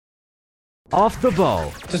Off the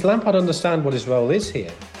ball. Does Lampard understand what his role is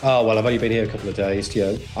here? Oh, well, I've only been here a couple of days,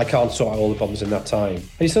 I can't sort out all the problems in that time.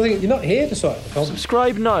 And you still think you're not here to sort out the problems?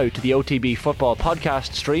 Subscribe now to the OTB Football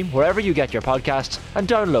Podcast stream wherever you get your podcasts and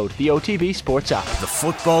download the OTB Sports app. The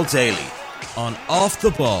Football Daily on Off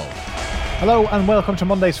the Ball. Hello and welcome to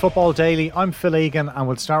Monday's Football Daily. I'm Phil Egan and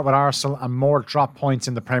we'll start with Arsenal and more drop points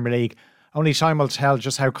in the Premier League. Only time will tell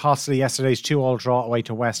just how costly yesterday's 2-2 draw away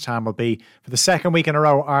to West Ham will be. For the second week in a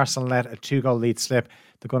row, Arsenal let a 2-goal lead slip.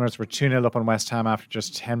 The Gunners were 2-0 up on West Ham after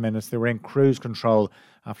just 10 minutes. They were in cruise control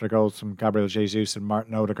after goals from Gabriel Jesus and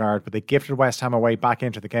Martin Odegaard, but they gifted West Ham away back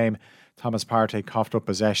into the game. Thomas Partey coughed up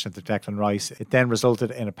possession at the Declan Rice. It then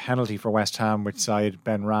resulted in a penalty for West Ham, which side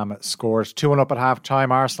Ben Rama scored. 2-1 up at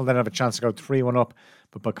half-time. Arsenal then have a chance to go 3-1 up,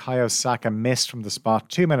 but Bukayo Saka missed from the spot.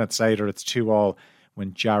 2 minutes later, it's 2-2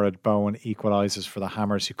 when Jared Bowen equalises for the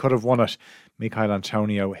Hammers, who could have won it. Michail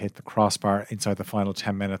Antonio hit the crossbar inside the final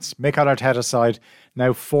 10 minutes. Mikel Arteta's side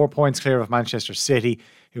now 4 points clear of Manchester City,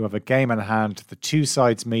 who have a game in hand. The two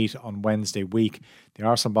sides meet on Wednesday week. The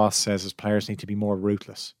Arsenal boss says his players need to be more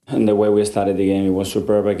ruthless. And the way we started the game, it was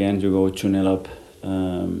superb again. You go 2-0 up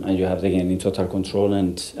and you have the game in total control.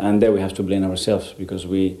 And there we have to blame ourselves because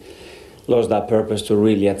we lost that purpose to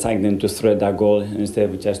really attack them, to thread that goal. Instead,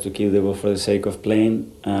 we just to keep the ball for the sake of playing,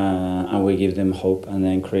 and we give them hope. And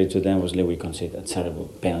then credit to them, obviously we concede a terrible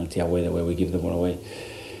penalty away, the way we give the ball away.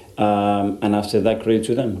 And after that, credit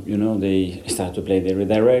to them. They start to play the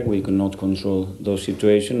redirect. We could not control those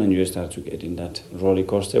situations, and you start to get in that roller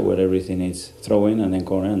coaster where everything is throwing and then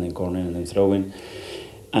corner and then corner and then throwing.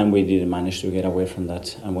 And we didn't manage to get away from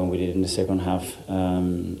that. And when we did in the second half,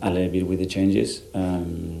 a little bit with the changes,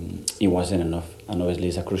 it wasn't enough. And obviously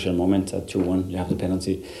it's a crucial moment at 2-1. You have the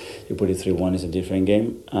penalty. You put it 3-1, it's a different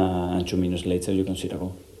game. And 2 minutes later, you concede a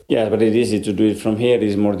goal. Yeah, but it's easy to do it from here.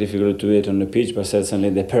 It's more difficult to do it on the pitch. But certainly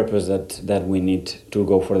the purpose that we need to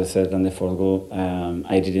go for the third and the fourth goal,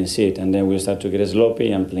 I didn't see it. And then we start to get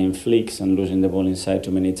sloppy and playing flicks and losing the ball inside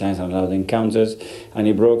too many times and allowed encounters. And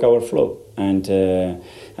it broke our flow. And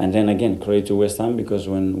then again, credit to West Ham because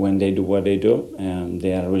when they do what they do,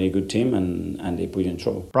 they are a really good team and they put you in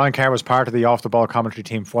trouble. Brian Kerr was part of the off-the-ball commentary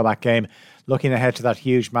team for that game. Looking ahead to that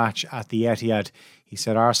huge match at the Etihad, he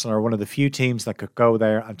said Arsenal are one of the few teams that could go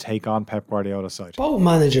there and take on Pep Guardiola's side. Both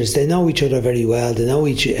managers, they know each other very well. They know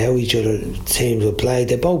how each other teams will play.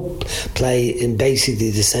 They both play in basically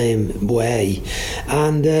the same way.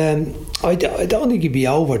 And I don't think he'd be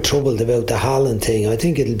over troubled about the Haaland thing. I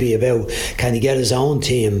think it'll be about can he get his own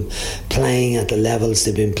team playing at the levels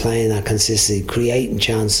they've been playing at consistently, creating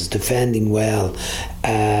chances, defending well,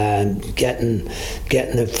 and getting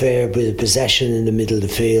a fair bit of possession in the middle of the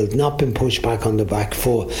field, not being pushed back on the back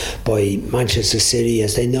foot by Manchester City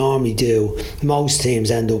as they normally do. Most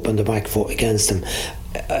teams end up on the back foot against them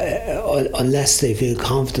unless they feel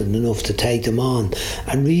confident enough to take them on.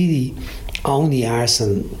 And really only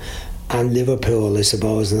Arsenal and Liverpool, I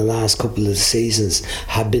suppose, in the last couple of seasons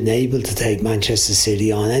have been able to take Manchester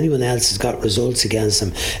City on. Anyone else has got results against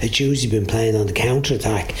them. It's usually been playing on the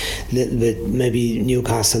counter-attack. A little bit, maybe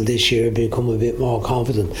Newcastle this year have become a bit more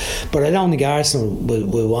confident. But I don't think Arsenal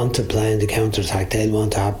will want to play on the counter-attack. They'll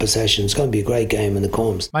want to have possession. It's going to be a great game when it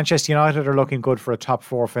comes. Manchester United are looking good for a top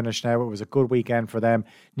four finish now. It was a good weekend for them.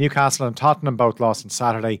 Newcastle and Tottenham both lost on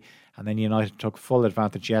Saturday. And then United took full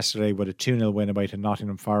advantage yesterday with a 2-0 win away to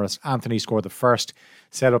Nottingham Forest. Anthony scored the first,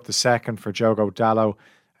 set up the second for Diogo Dalot.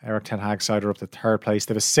 Eric Ten Hag's side are up to third place.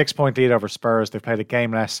 They have a 6-point lead over Spurs. They've played a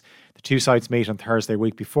game less. The two sides meet on Thursday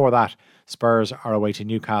week. Before that, Spurs are away to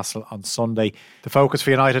Newcastle on Sunday. The focus for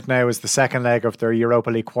United now is the second leg of their Europa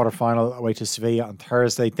League quarter-final away to Sevilla on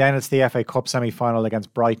Thursday. Then it's the FA Cup semi-final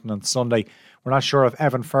against Brighton on Sunday. We're not sure if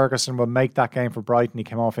Evan Ferguson will make that game for Brighton. He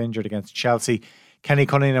came off injured against Chelsea. Kenny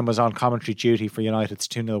Cunningham was on commentary duty for United's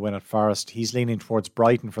 2-0 win at Forest. He's leaning towards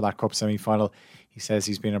Brighton for that cup semi-final. He says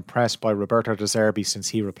he's been impressed by Roberto De Zerbi since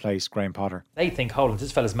he replaced Graham Potter. They think, hold on,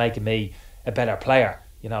 this fella's making me a better player.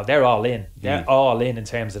 They're all in. They're all in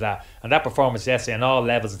terms of that. And that performance yesterday on all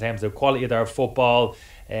levels in terms of the quality of their football,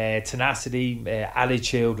 tenacity,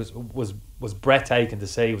 attitude was breathtaking to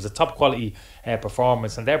see. It was a top quality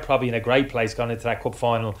performance, and they're probably in a great place going into that cup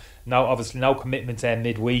final. Now, obviously, no commitment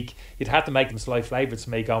midweek. You'd have to make them slight favourites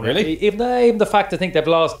for me going. Really? Even the fact I think they've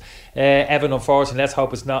lost Evan, unfortunately. Let's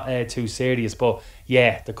hope it's not too serious. But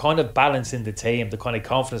yeah, the kind of balance in the team, the kind of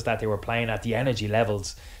confidence that they were playing at, the energy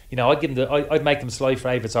levels. I'd make them slight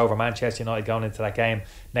favourites over Manchester United going into that game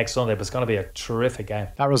next Sunday, but it's going to be a terrific game.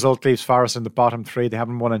 That result leaves Forest in the bottom three. They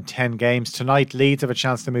haven't won in 10 games. Tonight, Leeds have a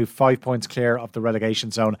chance to move 5 points clear of the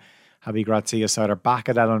relegation zone. Javi Grazia's side are back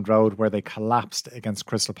at Elland Road, where they collapsed against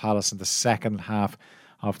Crystal Palace in the second half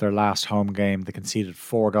of their last home game. They conceded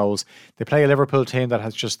 4 goals. They play a Liverpool team that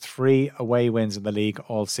has just 3 away wins in the league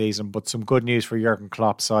all season, but some good news for Jurgen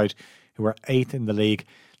Klopp's side, who are 8th in the league.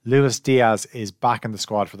 Luis Diaz is back in the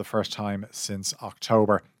squad for the first time since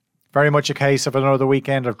October. Very much a case of another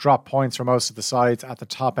weekend of drop points for most of the sides at the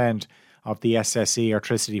top end of the SSE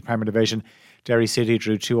Electricity Premier Division. Derry City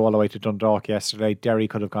drew 2-all away to Dundalk yesterday. Derry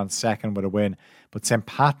could have gone second with a win, but St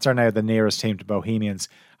Pat's are now the nearest team to Bohemians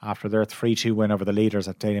after their 3-2 win over the leaders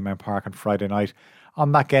at Dalymount Park on Friday night.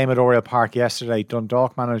 On that game at Oriel Park yesterday,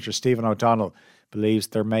 Dundalk manager Stephen O'Donnell believes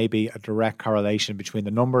there may be a direct correlation between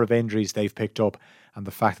the number of injuries they've picked up and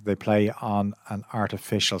the fact that they play on an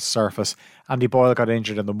artificial surface. Andy Boyle got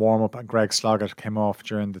injured in the warm-up and Greg Sloggett came off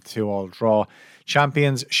during the 2-all draw.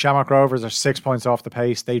 Champions Shamrock Rovers are 6 points off the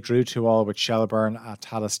pace. They drew 2-all with Shelbourne at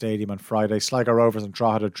Tallaght Stadium on Friday. Sligo Rovers and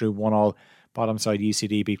Drogheda drew 1-all. Bottom side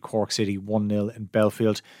UCD beat Cork City 1-0 in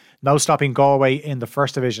Belfield. No stopping Galway in the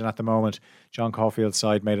first division at the moment. John Caulfield's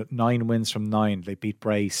side made it 9 wins from 9. They beat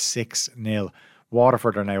Bray 6-0.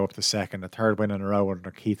 Waterford are now up to second, a third win in a row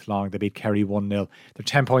under Keith Long. They beat Kerry 1-0. They're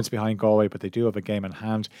 10 points behind Galway, but they do have a game in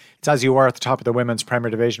hand. It's as you were at the top of the Women's Premier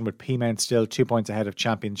Division, with Peamount still 2 points ahead of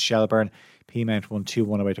champions Shelbourne. Peamount won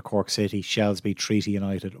 2-1 away to Cork City. Shells beat Treaty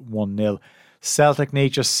United 1-0. Celtic need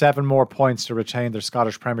just 7 more points to retain their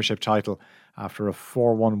Scottish Premiership title after a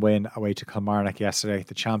 4-1 win away to Kilmarnock yesterday.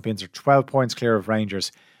 The champions are 12 points clear of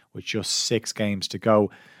Rangers with just 6 games to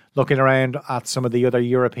go. Looking around at some of the other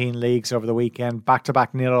European leagues over the weekend,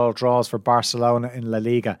 back-to-back 0-0 draws for Barcelona in La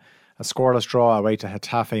Liga. A scoreless draw away to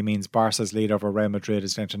Getafe means Barca's lead over Real Madrid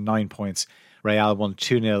is down to 9 points. Real won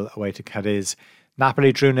 2-0 away to Cadiz.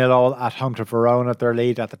 Napoli drew 0-0 at home to Verona. Their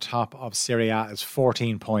lead at the top of Serie A is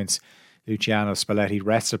 14 points. Luciano Spalletti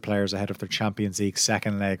rested players ahead of their Champions League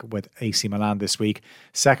second leg with AC Milan this week.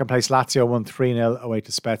 Second place Lazio won 3-0 away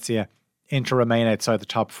to Spezia. Inter remain outside the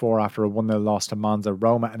top 4 after a 1-0 loss to Monza.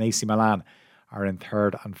 Roma and AC Milan are in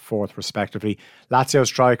 3rd and 4th respectively. Lazio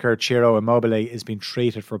striker Ciro Immobile is being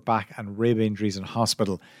treated for back and rib injuries in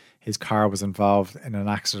hospital. His car was involved in an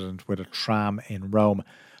accident with a tram in Rome.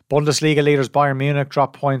 Bundesliga leaders Bayern Munich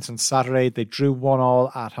dropped points on Saturday. They drew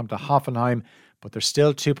 1-all at home to Hoffenheim, but they're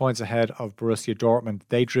still 2 points ahead of Borussia Dortmund.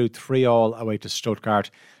 They drew 3-all away to Stuttgart.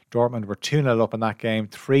 Dortmund were 2-0 up in that game,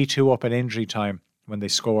 3-2 up in injury time when they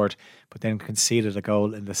scored, but then conceded a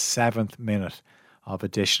goal in the 7th minute of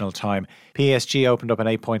additional time. PSG opened up an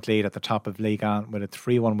 8-point lead at the top of Ligue 1 with a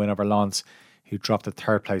 3-1 win over Lens, who dropped to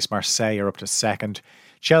 3rd place. Marseille are up to 2nd.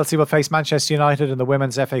 Chelsea will face Manchester United in the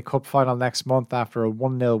Women's FA Cup final next month after a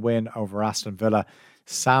 1-0 win over Aston Villa.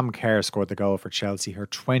 Sam Kerr scored the goal for Chelsea, her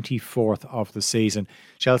 24th of the season.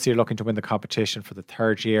 Chelsea are looking to win the competition for the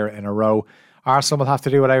 3rd year in a row. Arsenal will have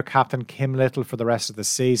to do without captain Kim Little for the rest of the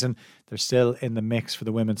season. They're still in the mix for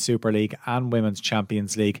the Women's Super League and Women's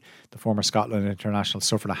Champions League. The former Scotland international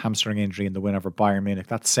suffered a hamstring injury in the win over Bayern Munich,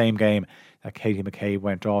 that same game that Katie McCabe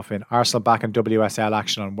went off in. Arsenal back in WSL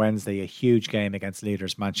action on Wednesday, a huge game against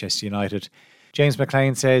leaders Manchester United. James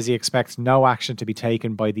McLean says he expects no action to be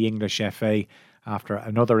taken by the English FA after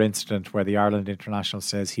another incident where the Ireland international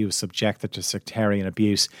says he was subjected to sectarian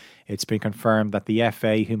abuse. It's been confirmed that the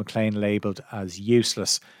FA, who McLean labelled as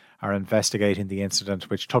useless, are investigating the incident,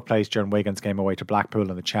 which took place during Wigan's game away to Blackpool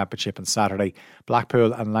in the Championship on Saturday.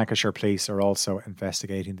 Blackpool and Lancashire Police are also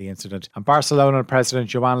investigating the incident. And Barcelona President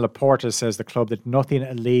Joan Laporta says the club did nothing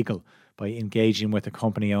illegal by engaging with a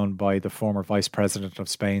company owned by the former Vice President of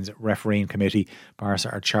Spain's refereeing committee.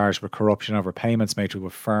 Barca are charged with corruption over payments made to a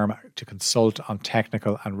firm to consult on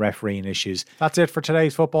technical and refereeing issues. That's it for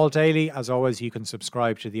today's Football Daily. As always, you can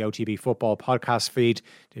subscribe to the OTB Football podcast feed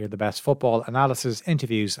to hear the best football analysis,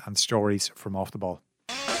 interviews and stories from Off the Ball.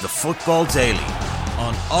 The Football Daily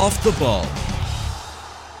on Off the Ball.